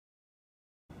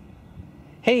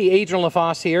Hey, Adrian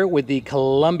LaFosse here with the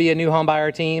Columbia New Home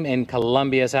Buyer team in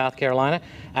Columbia, South Carolina.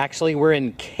 Actually, we're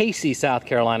in Casey, South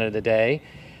Carolina today,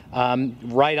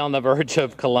 right on the verge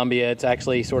of Columbia. It's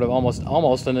actually sort of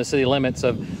almost in the city limits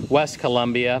of West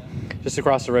Columbia, just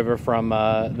across the river from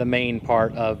the main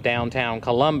part of downtown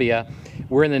Columbia.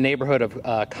 We're in the neighborhood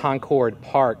of Concord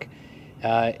Park.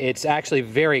 It's actually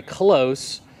very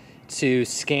close to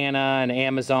SCANA and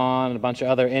Amazon and a bunch of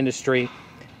other industry.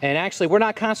 And actually, we're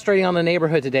not concentrating on the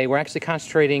neighborhood today. We're actually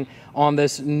concentrating on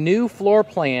this new floor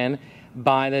plan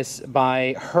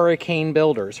by Hurricane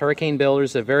Builders. Hurricane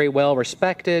Builders is a very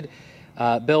well-respected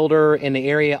builder in the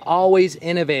area, always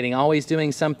innovating, always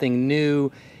doing something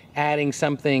new, adding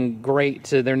something great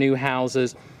to their new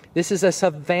houses. This is a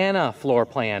Savannah floor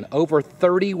plan, over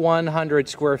 3,100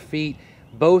 square feet,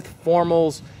 both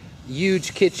formals,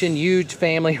 huge kitchen, huge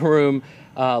family room,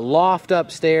 loft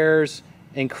upstairs,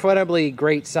 incredibly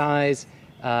great size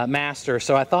master.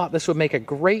 So I thought this would make a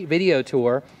great video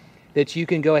tour that you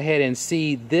can go ahead and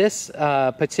see this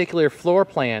particular floor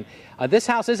plan. This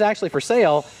house is actually for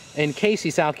sale in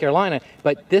Casey, South Carolina,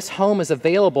 but this home is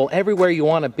available everywhere you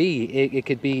want to be. It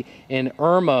could be in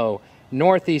Irmo,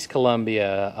 Northeast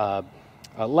Columbia,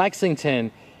 Lexington.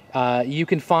 You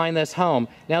can find this home.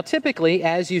 Now typically,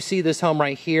 as you see this home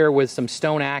right here with some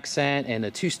stone accent and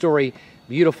a two-story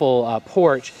beautiful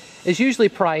porch, is usually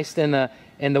priced in the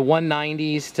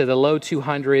 190s to the low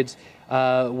 200s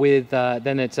with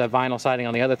then it's a vinyl siding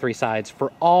on the other three sides.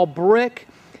 For all brick,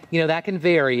 you know, that can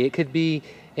vary. It could be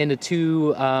in the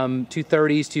 230s,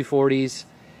 240s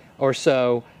or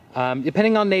so,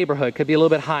 depending on neighborhood. Could be a little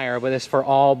bit higher, but it's for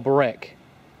all brick.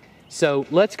 So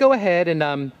let's go ahead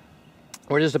and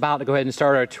we're just about to go ahead and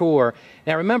start our tour.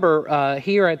 Now remember,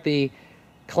 here at the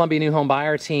Columbia New Home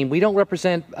Buyer team, we don't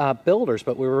represent builders,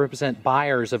 but we represent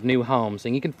buyers of new homes.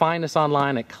 And you can find us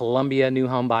online at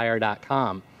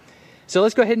columbianewhomebuyer.com. So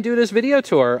let's go ahead and do this video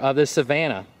tour of this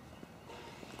Savannah.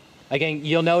 Again,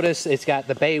 you'll notice it's got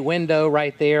the bay window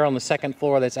right there on the second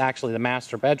floor. That's actually the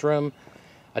master bedroom.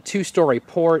 A two-story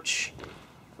porch.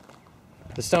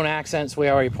 The stone accents we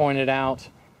already pointed out.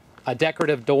 A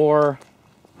decorative door.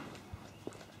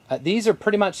 These are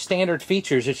pretty much standard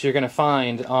features that you're going to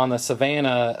find on the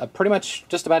Savannah, pretty much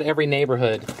just about every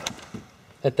neighborhood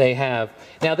that they have.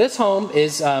 Now this home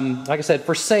is, like I said,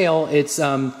 for sale. It's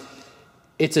what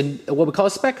we call a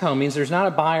spec home. Means there's not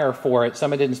a buyer for it.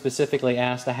 Somebody didn't specifically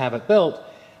ask to have it built,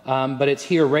 but it's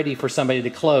here ready for somebody to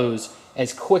close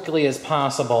as quickly as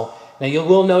possible. Now you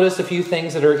will notice a few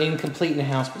things that are incomplete in the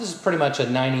house, but this is pretty much a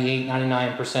 98,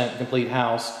 99% complete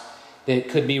house that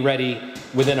could be ready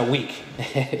within a week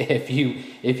if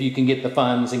you can get the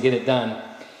funds and get it done.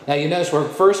 Now you notice we're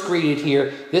first greeted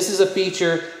here. This is a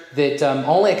feature that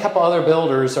only a couple other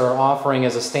builders are offering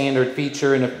as a standard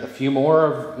feature, and a few more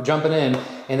are jumping in,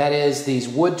 and that is these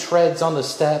wood treads on the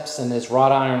steps and this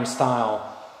wrought iron style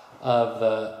of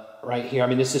the right here. I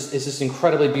mean, this is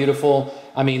incredibly beautiful.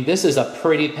 I mean, this is a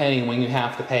pretty penny when you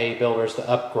have to pay builders to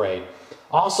upgrade.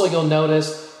 Also, you'll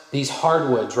notice these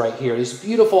hardwoods right here. These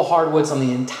beautiful hardwoods on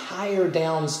the entire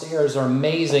downstairs are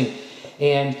amazing.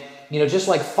 And you know, just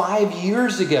like 5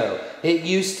 years ago, it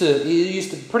used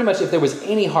to pretty much, if there was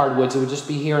any hardwoods, it would just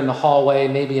be here in the hallway,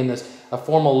 maybe in a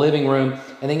formal living room,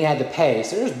 and then you had to pay.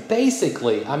 So there's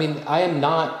basically, I mean, I am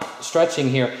not stretching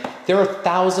here. There are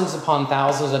thousands upon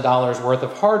thousands of dollars worth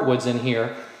of hardwoods in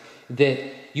here that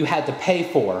you had to pay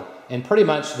for. And pretty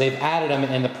much they've added them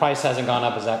and the price hasn't gone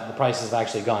up, the price has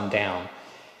actually gone down.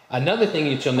 Another thing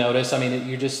that you'll notice, I mean,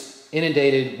 you're just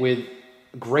inundated with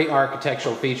great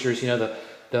architectural features. You know,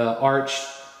 the arched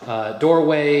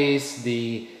doorways,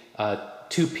 the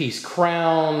two-piece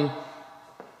crown,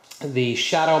 the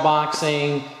shadow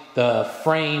boxing, the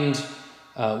framed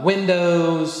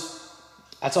windows.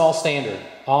 That's all standard.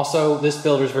 Also, this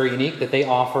builder is very unique that they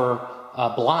offer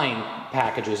blind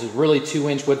packages. It's really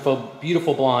 2-inch wood,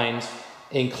 beautiful blinds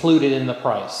included in the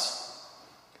price.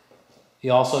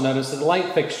 You also notice that the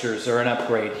light fixtures are an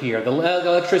upgrade here. The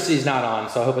electricity is not on,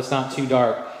 so I hope it's not too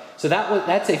dark. So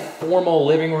that's a formal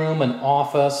living room, an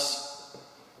office.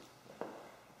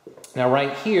 Now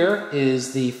right here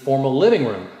is the formal living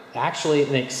room. Actually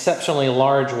an exceptionally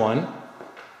large one.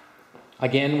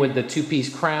 Again with the two-piece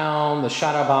crown, the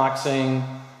shadow boxing,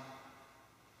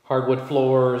 hardwood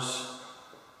floors.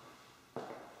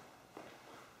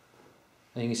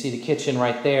 And you can see the kitchen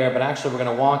right there, but actually we're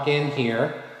going to walk in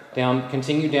here.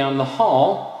 Continue down the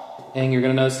hall, and you're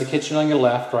going to notice the kitchen on your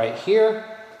left right here,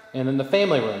 and then the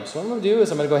family room. So what I'm going to do is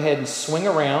I'm going to go ahead and swing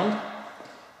around,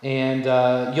 and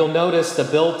you'll notice the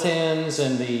built-ins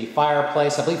and the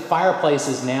fireplace. I believe fireplace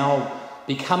is now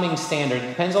becoming standard. It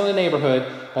depends on the neighborhood,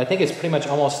 but I think it's pretty much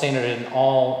almost standard in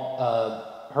all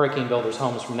Hurricane Builders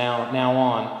homes from now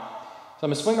on. So I'm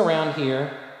going to swing around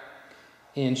here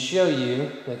and show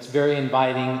you that's very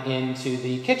inviting into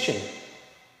the kitchen.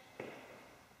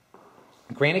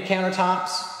 Granite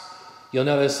countertops. You'll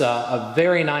notice a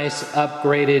very nice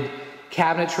upgraded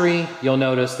cabinetry. You'll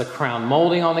notice the crown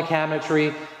molding on the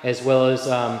cabinetry, as well as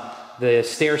the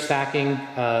stair stacking.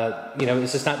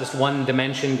 It's just not just one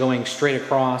dimension going straight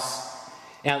across.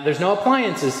 Now, there's no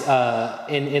appliances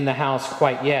in the house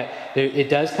quite yet. It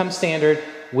does come standard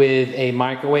with a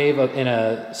microwave and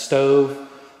a stove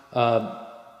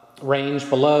range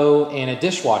below and a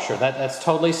dishwasher. That's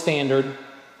totally standard.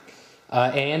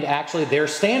 And actually, their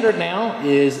standard now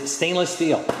is stainless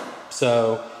steel.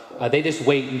 So they just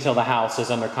wait until the house is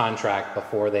under contract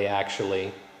before they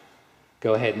actually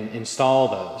go ahead and install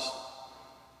those.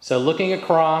 So looking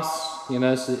across,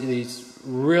 these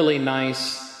really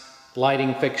nice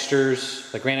lighting fixtures,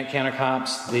 the granite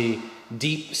countertops, the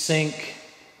deep sink.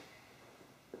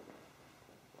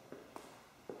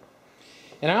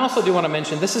 And I also do want to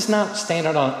mention, this is not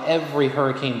standard on every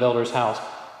Hurricane Builders house,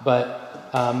 but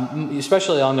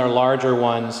especially on their larger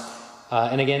ones,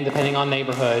 and again, depending on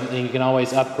neighborhood, and you can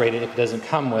always upgrade it if it doesn't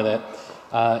come with it.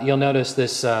 You'll notice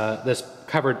this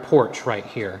covered porch right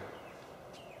here.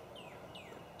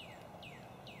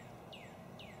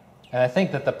 And I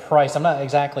think that the price, I'm not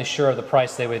exactly sure of the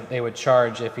price they would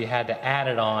charge if you had to add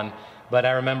it on, but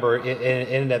I remember it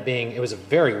ended up being, it was a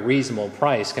very reasonable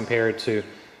price compared to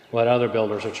what other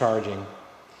builders are charging.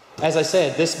 As I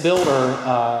said, this builder,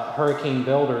 Hurricane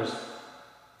Builders,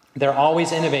 they're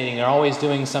always innovating. They're always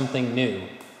doing something new.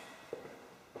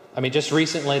 I mean, just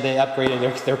recently they upgraded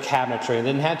their cabinetry. They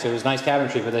didn't have to. It was nice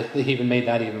cabinetry, but they even made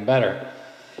that even better.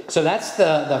 So that's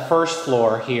the first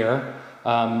floor here.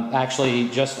 Actually,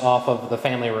 just off of the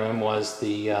family room was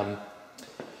the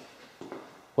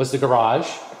garage.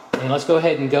 And let's go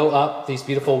ahead and go up these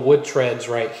beautiful wood treads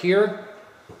right here,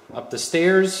 up the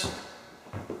stairs.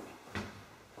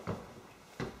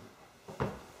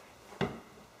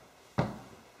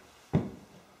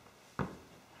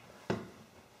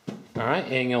 All right,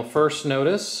 and you'll first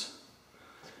notice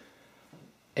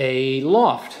a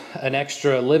loft, an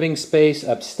extra living space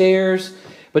upstairs,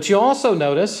 but you also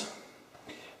notice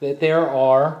that there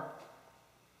are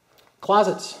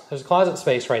closets. There's a closet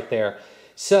space right there.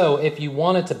 So if you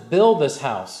wanted to build this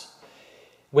house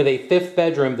with a fifth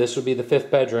bedroom, this would be the fifth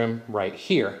bedroom right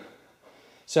here.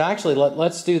 So actually,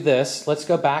 let's do this. Let's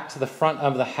go back to the front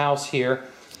of the house here.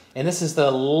 And this is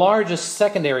the largest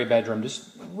secondary bedroom,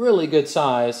 just really good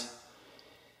size.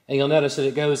 And you'll notice that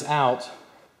it goes out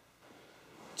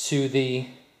to the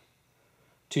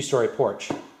two-story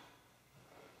porch.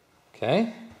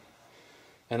 Okay.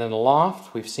 And then the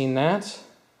loft, we've seen that.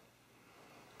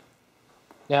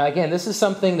 Now again, this is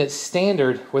something that's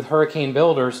standard with Hurricane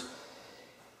Builders.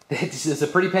 It's a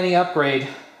pretty penny upgrade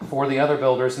for the other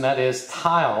builders, and that is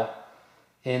tile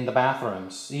in the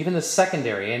bathrooms. Even the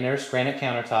secondary, and there's granite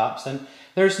countertops, and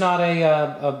there's not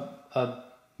a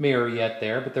mirror yet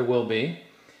there, but there will be.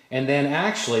 And then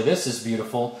actually, this is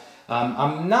beautiful.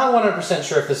 I'm not 100%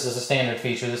 sure if this is a standard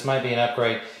feature. This might be an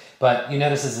upgrade, but you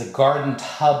notice this is a garden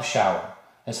tub shower.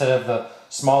 Instead of the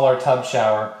smaller tub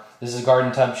shower, this is a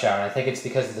garden tub shower. And I think it's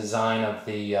because of the design of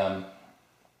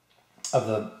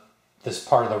this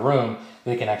part of the room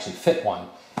that it can actually fit one.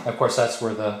 And of course, that's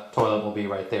where the toilet will be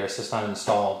right there. So it's not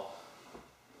installed.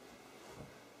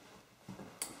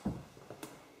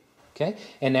 Okay,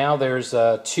 and now there's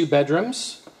 2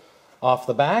 bedrooms off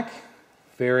the back.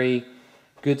 Very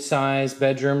good size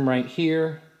bedroom right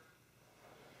here.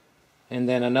 And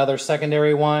then another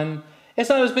secondary one. It's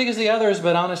not as big as the others,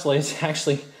 but honestly, it's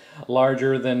actually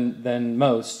larger than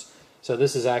most. So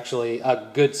this is actually a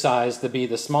good size to be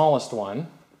the smallest one.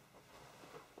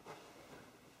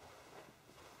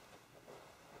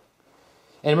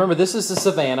 And remember, this is the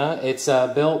Savannah. It's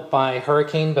built by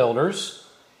Hurricane Builders.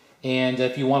 And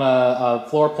if you want a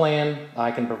floor plan,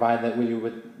 I can provide that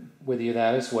with you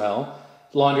that as well.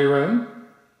 Laundry room,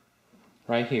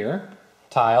 right here.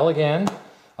 Tile again.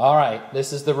 All right,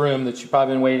 this is the room that you've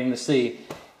probably been waiting to see.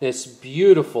 This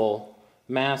beautiful,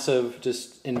 massive,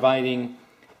 just inviting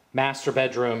master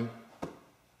bedroom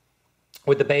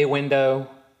with the bay window,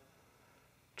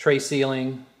 tray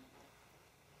ceiling.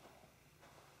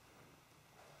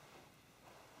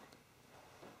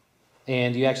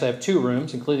 And you actually have 2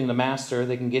 rooms, including the master.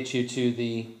 They can get you to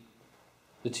the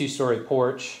 2-story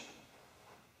porch.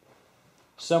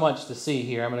 So much to see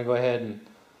here. I'm going to go ahead and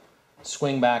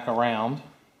swing back around.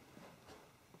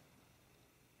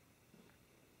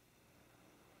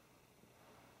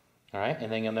 All right,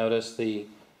 and then you'll notice the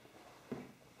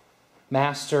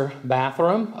master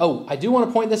bathroom. Oh, I do want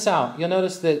to point this out. You'll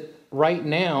notice that right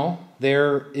now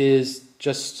there is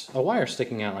just a wire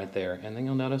sticking out right there, and then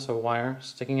you'll notice a wire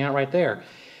sticking out right there.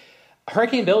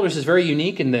 Hurricane Builders is very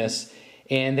unique in this,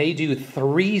 and they do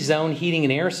 3-zone heating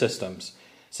and air systems.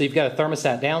 So you've got a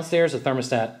thermostat downstairs, a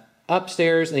thermostat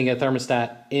upstairs, and you get a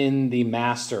thermostat in the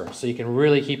master. So you can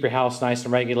really keep your house nice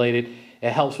and regulated.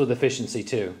 It helps with efficiency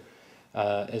too,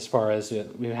 as far as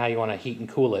how you want to heat and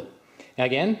cool it. Now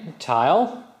again,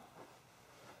 tile,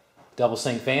 double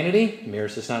sink vanity,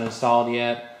 mirror's just not installed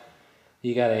yet.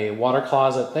 You got a water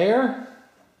closet there,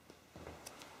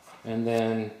 and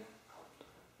then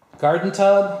garden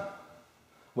tub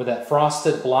with that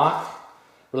frosted block.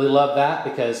 Really love that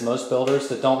because most builders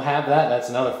that don't have that, that's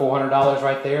another $400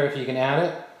 right there if you can add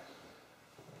it.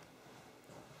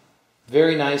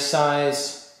 Very nice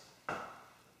size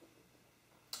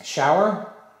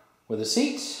shower with a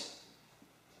seat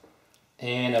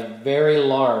and a very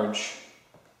large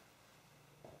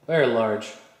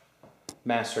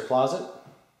master closet.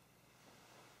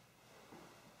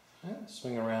 Okay,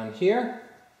 swing around here.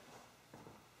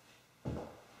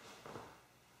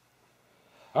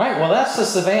 All right, well that's the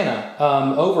Savannah,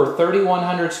 over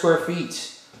 3,100 square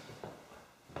feet,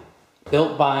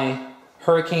 built by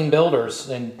Hurricane Builders,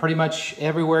 and pretty much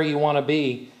everywhere you want to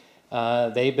be,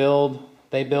 they build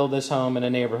this home in a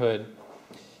neighborhood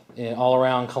all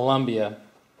around Columbia.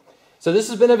 So this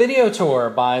has been a video tour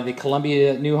by the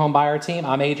Columbia New Home Buyer team.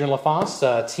 I'm Adrian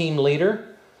LaFosse, team leader.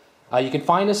 You can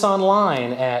find us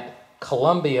online at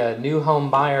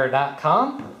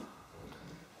columbianewhomebuyer.com.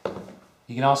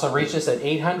 You can also reach us at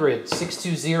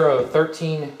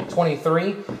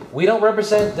 800-620-1323. We don't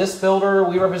represent this builder,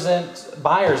 we represent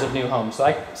buyers of new homes.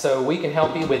 So we can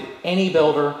help you with any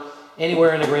builder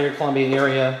anywhere in the greater Columbia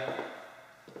area.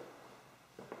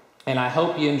 And I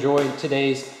hope you enjoyed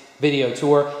today's video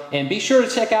tour. And be sure to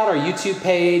check out our YouTube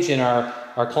page and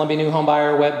our Columbia New Home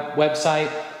Buyer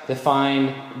website to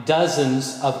find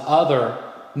dozens of other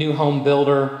new home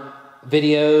builder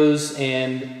videos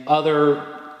and other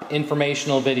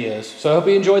informational videos. So I hope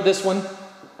you enjoyed this one.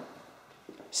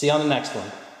 See you on the next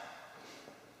one.